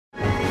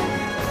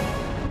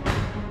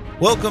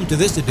Welcome to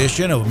this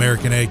edition of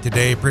American Ag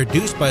Today,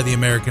 produced by the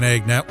American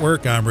Ag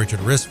Network. I'm Richard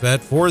Risvet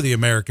for the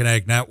American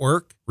Ag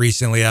Network.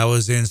 Recently, I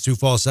was in Sioux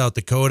Falls, South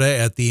Dakota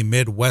at the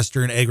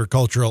Midwestern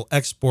Agricultural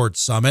Export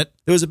Summit.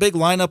 There was a big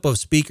lineup of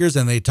speakers,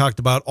 and they talked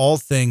about all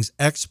things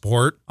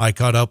export. I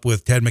caught up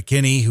with Ted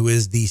McKinney, who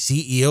is the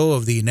CEO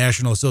of the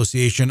National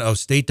Association of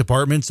State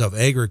Departments of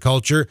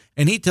Agriculture,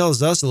 and he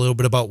tells us a little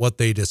bit about what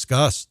they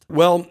discussed.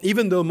 Well,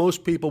 even though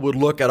most people would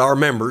look at our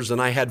members, and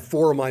I had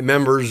 4 of my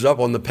members up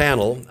on the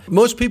panel,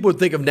 most people would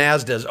think of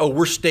NASDA as,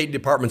 we're state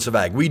departments of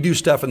ag. We do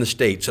stuff in the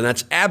states, and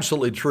that's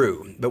absolutely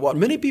true. But what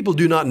many people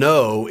do not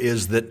know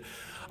is that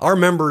our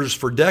members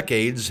for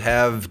decades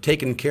have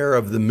taken care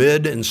of the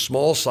mid and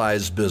small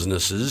size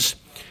businesses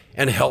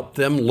and helped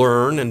them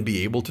learn and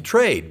be able to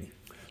trade.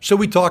 So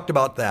we talked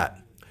about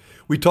that.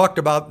 We talked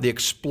about the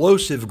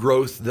explosive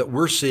growth that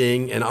we're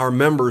seeing in our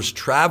members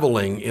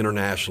traveling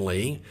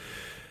internationally,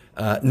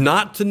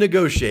 not to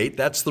negotiate.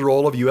 That's the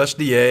role of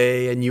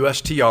USDA and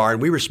USTR,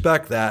 and we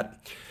respect that.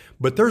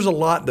 But there's a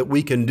lot that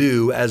we can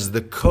do as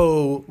the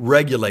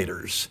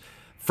co-regulators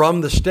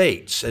from the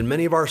states, and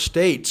many of our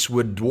states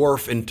would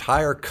dwarf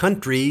entire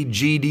country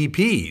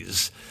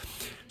GDPs.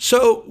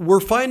 So we're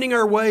finding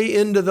our way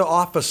into the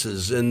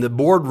offices and the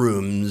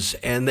boardrooms,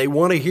 and they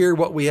want to hear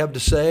what we have to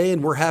say,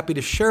 and we're happy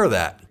to share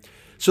that.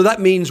 So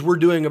that means we're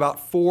doing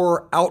about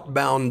 4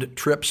 outbound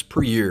trips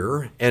per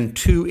year and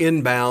 2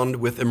 inbound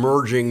with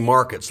emerging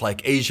markets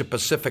like Asia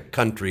Pacific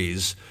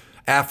countries,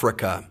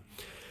 Africa.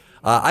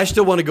 I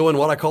still want to go in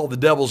what I call the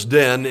devil's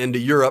den into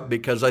Europe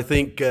because I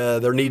think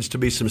there needs to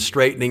be some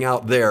straightening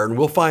out there, and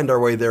we'll find our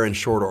way there in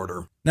short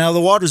order. Now,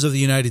 the waters of the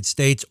United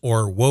States,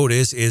 or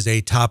WOTUS, is a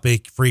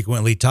topic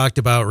frequently talked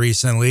about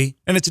recently,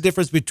 and it's a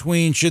difference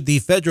between should the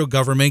federal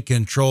government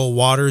control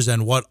waters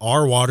and what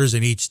are waters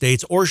in each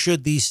state, or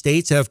should the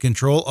states have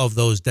control of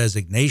those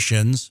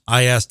designations.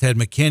 I asked Ted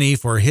McKinney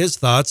for his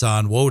thoughts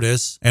on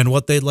WOTUS and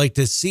what they'd like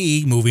to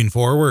see moving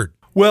forward.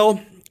 Well,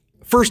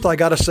 first, I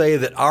got to say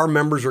that our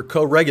members are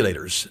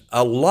co-regulators.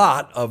 A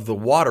lot of the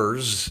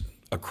waters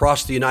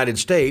across the United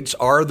States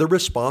are the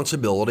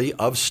responsibility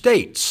of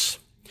states.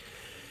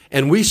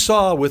 And we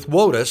saw with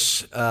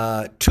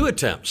WOTUS 2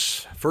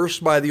 attempts,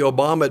 first by the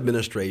Obama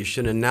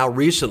administration and now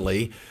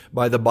recently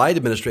by the Biden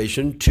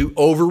administration, to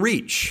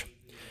overreach.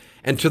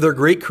 And to their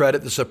great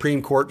credit, the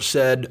Supreme Court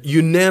said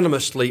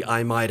unanimously,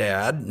 I might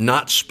add,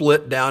 not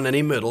split down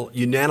any middle,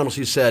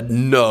 unanimously said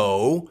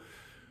no.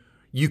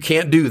 You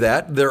can't do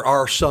that. There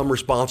are some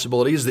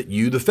responsibilities that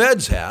you, the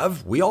feds,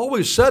 have. We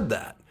always said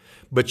that.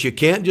 But you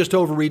can't just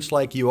overreach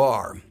like you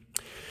are.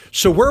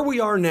 So where we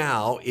are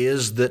now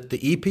is that the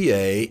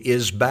EPA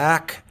is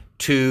back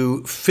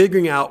to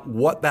figuring out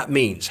what that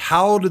means.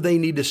 How do they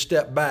need to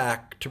step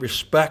back to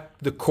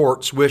respect the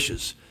court's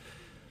wishes?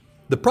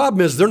 The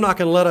problem is they're not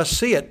going to let us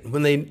see it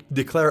when they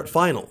declare it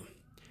final.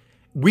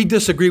 We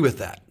disagree with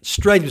that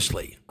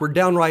strenuously. We're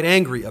downright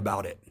angry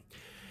about it.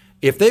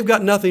 If they've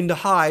got nothing to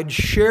hide,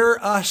 share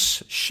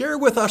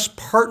with us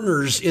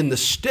partners in the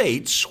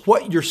states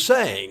what you're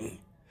saying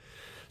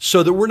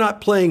so that we're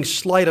not playing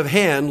sleight of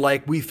hand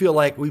like we feel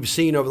like we've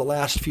seen over the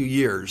last few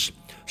years.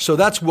 So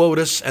that's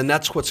WOTUS, and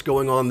that's what's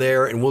going on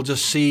there, and we'll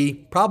just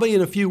see probably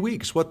in a few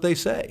weeks what they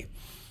say.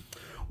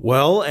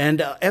 Well, and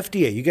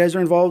FDA, you guys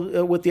are involved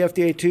with the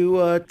FDA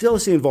too. Tell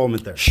us the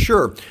involvement there.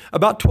 Sure.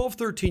 About 12,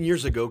 13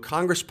 years ago,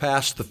 Congress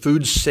passed the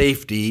Food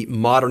Safety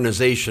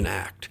Modernization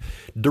Act,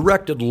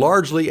 directed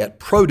largely at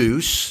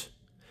produce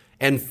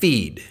and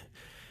feed.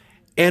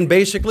 And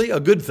basically a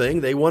good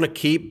thing. They want to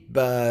keep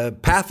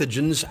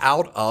pathogens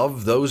out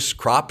of those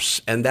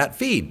crops and that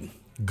feed.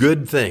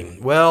 Good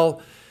thing.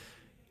 Well,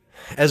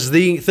 as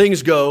the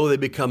things go, they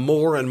become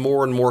more and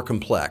more and more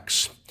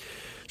complex.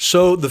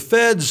 So the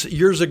feds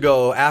years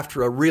ago,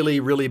 after a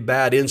really, really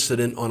bad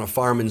incident on a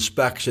farm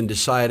inspection,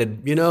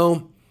 decided, we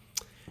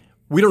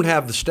don't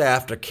have the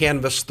staff to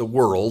canvass the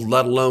world,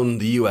 let alone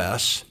the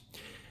U.S.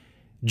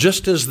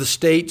 Just as the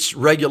states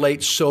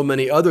regulate so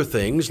many other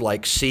things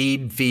like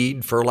seed,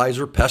 feed,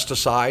 fertilizer,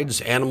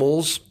 pesticides,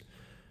 animals,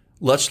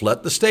 let's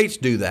let the states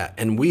do that.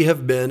 And we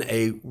have been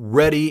a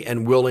ready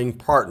and willing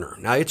partner.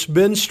 Now, it's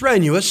been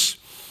strenuous.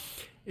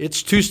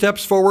 It's 2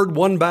 steps forward,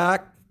 1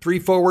 back, 3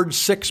 forward,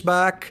 6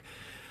 back.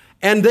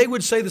 And they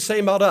would say the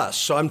same about us.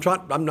 So I'm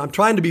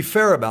trying to be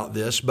fair about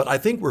this, but I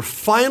think we're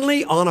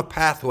finally on a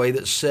pathway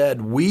that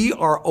said we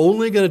are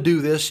only going to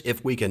do this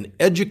if we can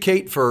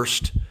educate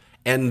first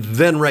and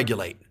then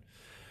regulate.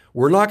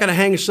 We're not going to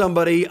hang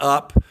somebody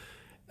up,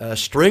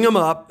 string them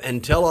up,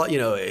 and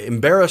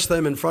embarrass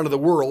them in front of the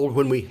world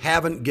when we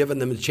haven't given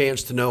them a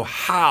chance to know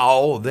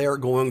how they're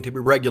going to be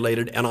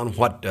regulated and on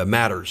what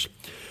matters.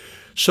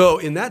 So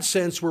in that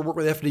sense, we're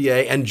working with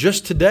FDA, and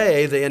just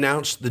today they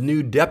announced the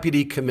new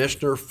Deputy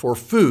Commissioner for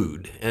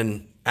Food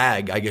and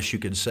Ag, I guess you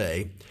could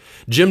say.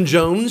 Jim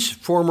Jones,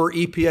 former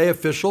EPA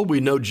official, we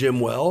know Jim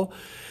well.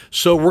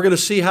 So we're going to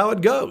see how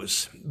it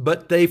goes.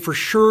 But they for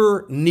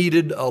sure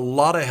needed a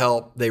lot of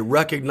help. They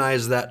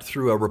recognized that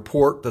through a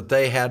report that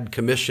they had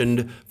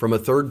commissioned from a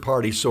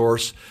third-party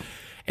source.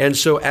 And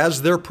so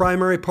as their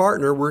primary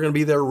partner, we're going to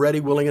be there ready,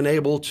 willing, and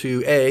able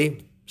to,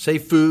 A,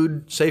 safe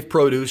food, safe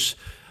produce,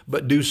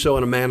 but do so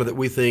in a manner that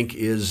we think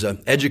is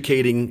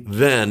educating,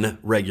 then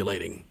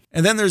regulating.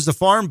 And then there's the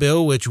Farm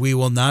Bill, which we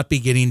will not be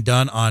getting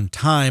done on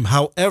time.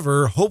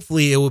 However,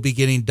 hopefully it will be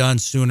getting done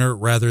sooner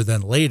rather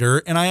than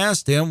later. And I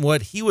asked him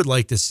what he would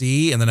like to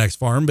see in the next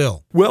Farm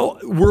Bill. Well,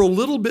 we're a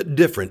little bit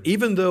different.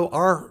 Even though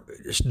our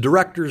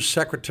directors,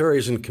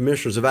 secretaries, and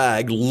commissioners of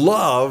ag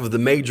love the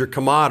major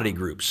commodity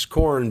groups,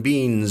 corn,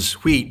 beans,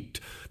 wheat,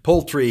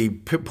 poultry,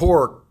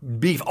 pork,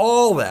 beef,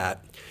 all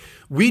that,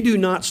 we do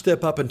not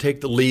step up and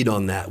take the lead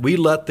on that. We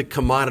let the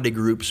commodity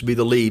groups be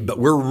the lead, but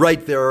we're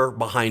right there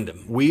behind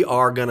them. We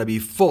are going to be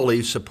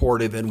fully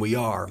supportive, and we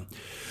are.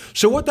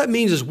 So what that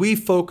means is we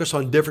focus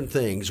on different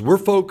things. We're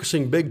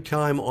focusing big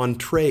time on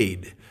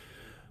trade.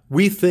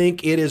 We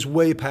think it is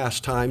way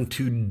past time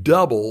to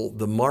double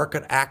the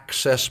market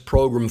access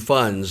program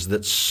funds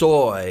that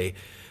soy,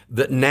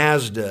 that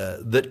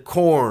NASDA, that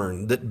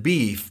corn, that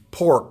beef,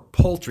 pork,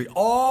 poultry,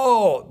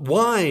 all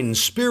wine,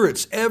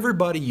 spirits,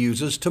 everybody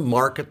uses to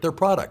market their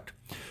product.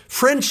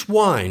 French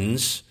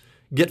wines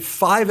get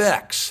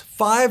 5x,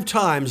 5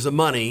 times the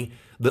money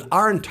that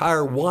our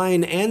entire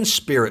wine and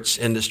spirits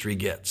industry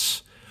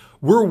gets.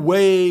 We're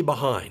way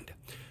behind.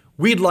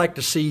 We'd like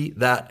to see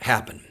that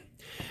happen.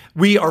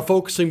 We are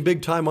focusing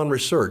big time on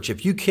research.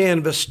 If you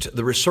canvassed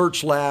the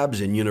research labs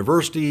in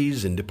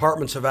universities and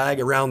departments of ag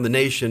around the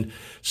nation,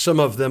 some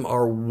of them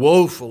are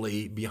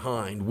woefully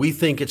behind. We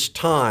think it's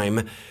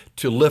time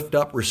to lift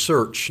up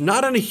research,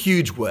 not in a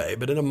huge way,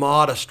 but in a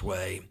modest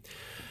way,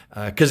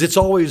 because it's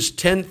always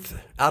 10th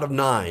out of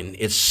 9.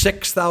 It's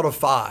 6th out of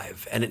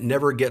 5, and it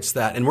never gets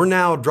that. And we're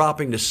now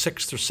dropping to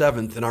 6th or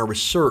 7th in our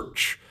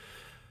research.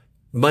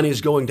 Money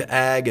is going to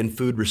ag and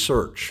food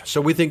research.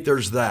 So we think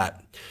there's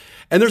that.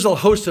 And there's a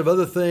host of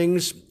other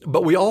things,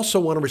 but we also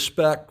want to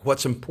respect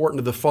what's important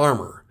to the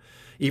farmer.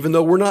 Even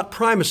though we're not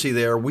primacy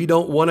there, we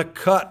don't want to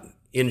cut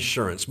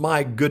insurance.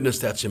 My goodness,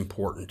 that's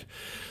important.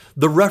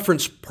 The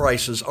reference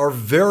prices are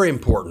very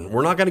important.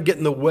 We're not going to get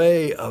in the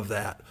way of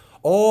that.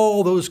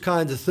 All those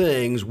kinds of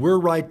things, we're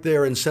right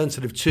there and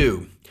sensitive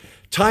to.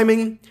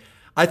 Timing,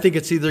 I think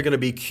it's either going to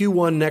be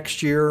Q1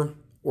 next year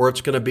or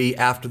it's going to be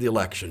after the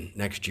election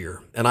next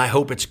year. And I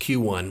hope it's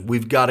Q1.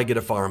 We've got to get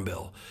a farm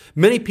bill.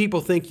 Many people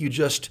think you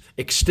just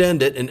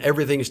extend it and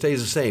everything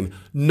stays the same.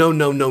 No,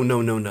 no, no,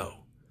 no, no, no.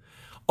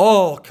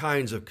 All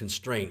kinds of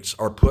constraints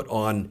are put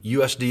on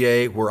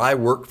USDA, where I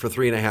worked for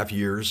 3.5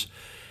 years.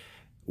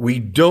 We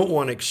don't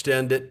want to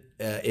extend it.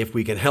 If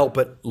we can help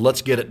it,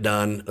 let's get it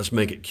done. Let's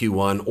make it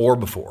Q1 or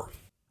before.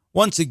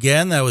 Once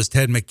again, that was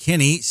Ted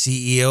McKinney,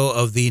 CEO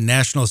of the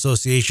National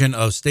Association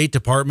of State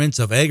Departments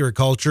of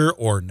Agriculture,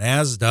 or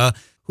NASDA,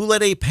 who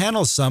led a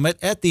panel summit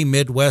at the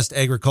Midwest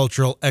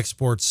Agricultural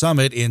Export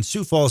Summit in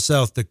Sioux Falls,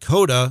 South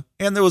Dakota.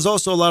 And there was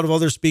also a lot of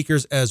other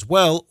speakers as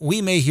well.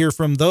 We may hear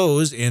from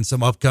those in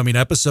some upcoming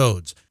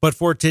episodes. But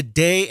for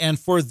today and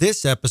for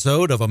this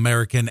episode of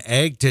American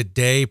Ag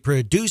Today,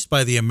 produced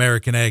by the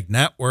American Ag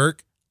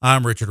Network,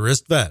 I'm Richard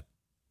Ristvet.